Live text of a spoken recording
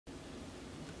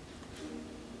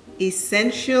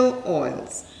Essential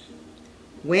oils.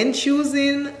 When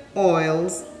choosing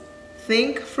oils,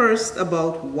 think first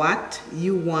about what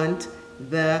you want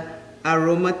the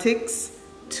aromatics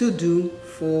to do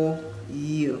for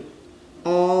you.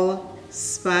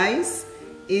 Allspice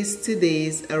is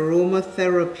today's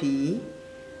aromatherapy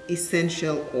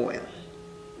essential oil.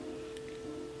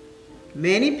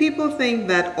 Many people think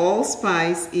that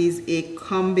allspice is a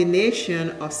combination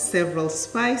of several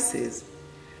spices,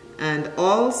 and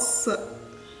are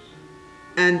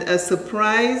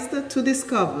surprised to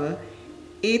discover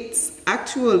it's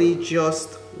actually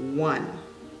just one.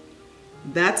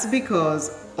 That's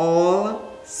because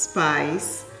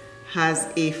allspice has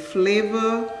a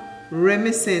flavor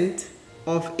reminiscent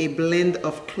of a blend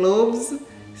of cloves,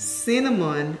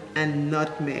 cinnamon, and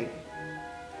nutmeg.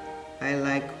 I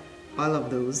like all of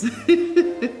those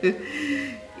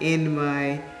in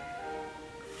my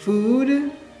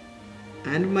food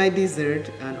and my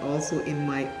dessert, and also in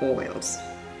my oils.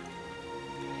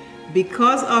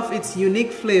 Because of its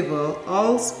unique flavor,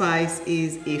 allspice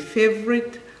is a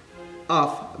favorite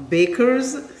of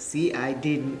bakers. See, I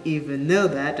didn't even know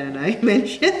that, and I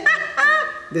mentioned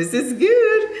this is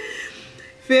good.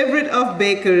 Favorite of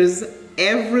bakers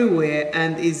everywhere,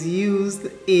 and is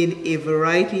used in a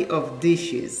variety of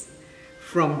dishes,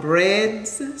 from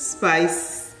breads,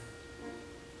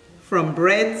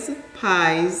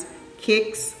 pies,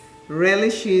 cakes,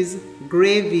 relishes,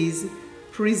 gravies,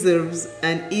 preserves,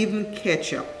 and even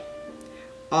ketchup.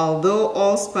 Although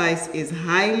allspice is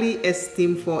highly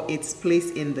esteemed for its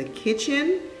place in the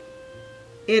kitchen,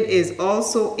 it is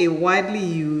also a widely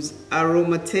used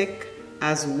aromatic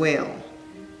as well,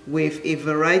 with a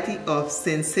variety of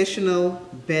sensational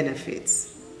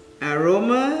benefits.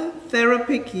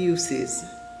 Aromatherapeutic uses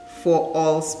for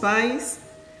allspice: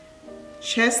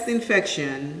 chest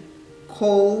infection,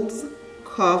 colds,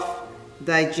 cough,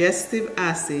 digestive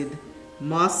acid,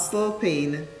 muscle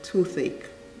pain, toothache.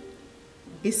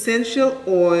 Essential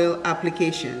oil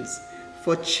applications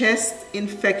for chest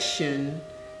infection,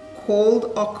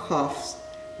 cold or coughs.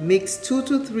 Mix 2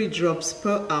 to 3 drops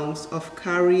per ounce of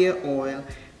carrier oil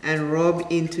and rub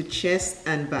into chest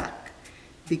and back.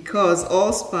 Because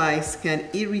allspice can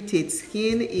irritate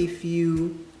skin if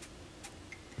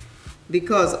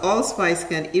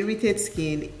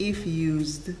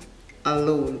used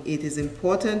alone, it is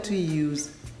important to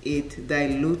use it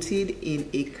diluted in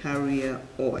a carrier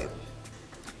oil.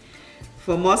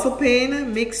 For muscle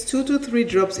pain, mix 2 to 3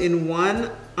 drops in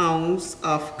 1 ounce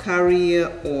of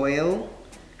carrier oil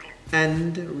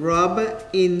and rub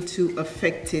into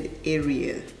affected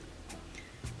area.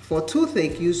 For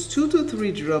toothache, use 2 to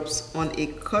 3 drops on a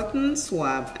cotton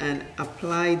swab and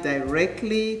apply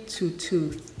directly to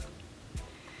tooth.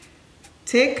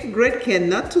 Take great care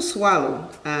not to swallow,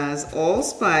 as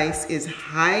allspice is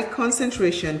high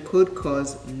concentration could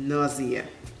cause nausea.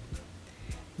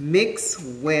 Mix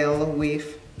well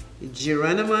with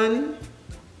geranium,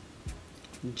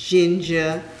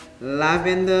 ginger,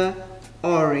 lavender,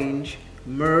 orange,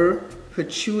 myrrh,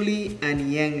 patchouli,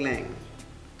 and ylang-ylang.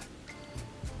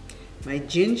 My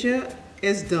ginger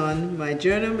is done, my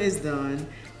geranium is done.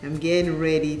 I'm getting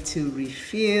ready to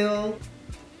refill.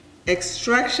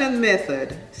 Extraction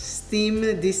method: steam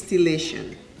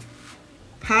distillation.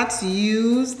 Parts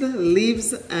used: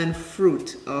 leaves and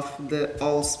fruit of the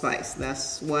allspice.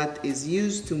 That's what is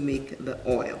used to make the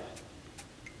oil.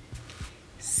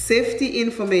 Safety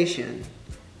information: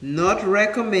 not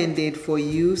recommended for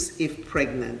use if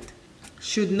pregnant.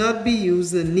 Should not be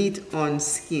used neat on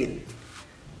skin.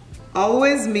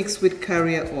 Always mix with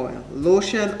carrier oil,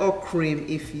 lotion, or cream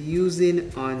if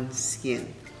using on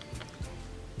skin.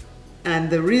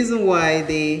 And the reason why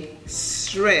they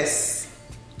stress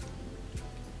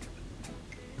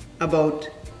about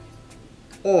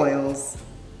oils,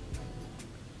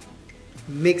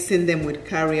 mixing them with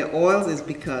carrier oils, is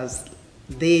because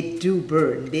they do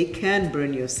burn. They can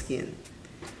burn your skin.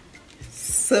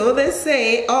 So they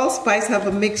say allspice have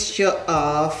a mixture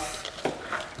of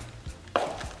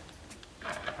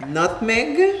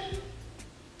nutmeg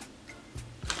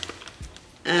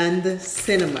and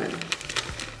cinnamon.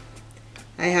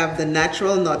 I have the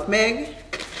natural nutmeg,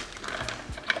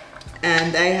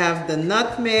 and I have the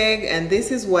nutmeg, and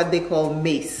this is what they call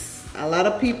mace. A lot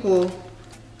of people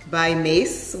buy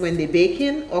mace when they're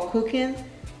baking or cooking.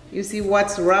 You see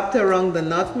what's wrapped around the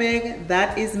nutmeg?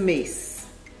 That is mace.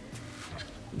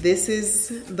 This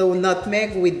is the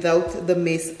nutmeg without the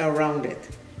mace around it.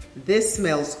 This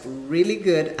smells really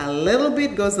good. A little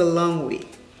bit goes a long way.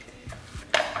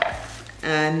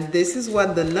 And this is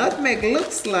what the nutmeg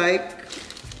looks like.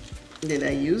 Did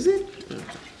I use it?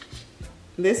 Okay.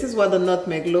 This is what the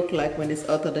nutmeg look like when it's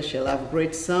out of the shell. I've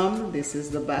grated some. This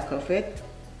is the back of it.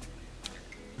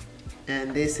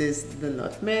 And this is the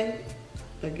nutmeg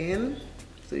again.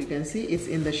 So you can see it's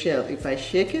in the shell. If I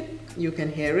shake it, you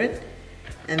can hear it.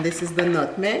 And this is the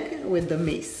nutmeg with the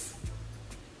mace.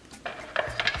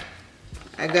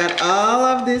 I got all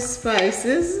of these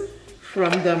spices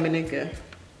from Dominica.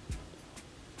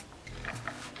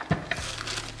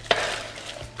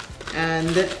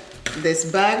 And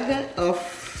this bag of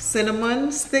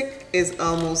cinnamon stick is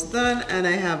almost done, and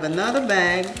I have another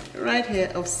bag right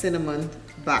here of cinnamon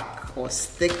bark or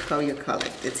stick, how you call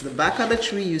it. It's the back of the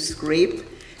tree you scrape,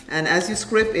 and as you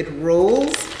scrape it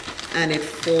rolls and it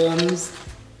forms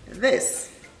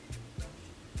this,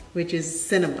 which is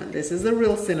cinnamon. This is the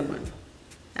real cinnamon.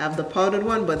 I have the powdered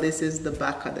one, but this is the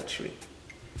back of the tree.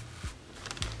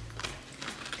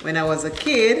 When I was a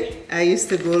kid, I used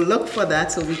to go look for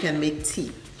that so we can make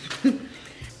tea.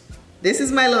 This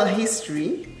is my little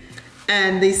history,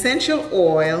 and the essential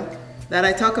oil that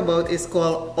I talk about is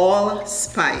called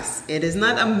Allspice. It is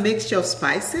not a mixture of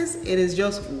spices, it is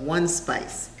just one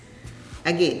spice.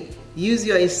 Again, use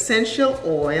your essential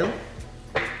oil.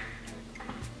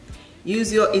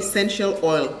 Use your essential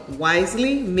oil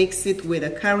wisely. Mix it with a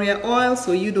carrier oil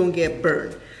so you don't get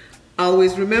burned.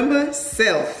 Always remember,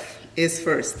 self is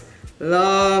first.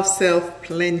 Love self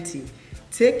plenty.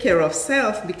 Take care of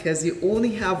self because you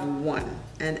only have one.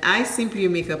 And I Simply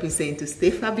Your Makeup is saying to stay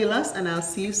fabulous, and I'll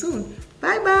see you soon.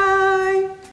 Bye bye.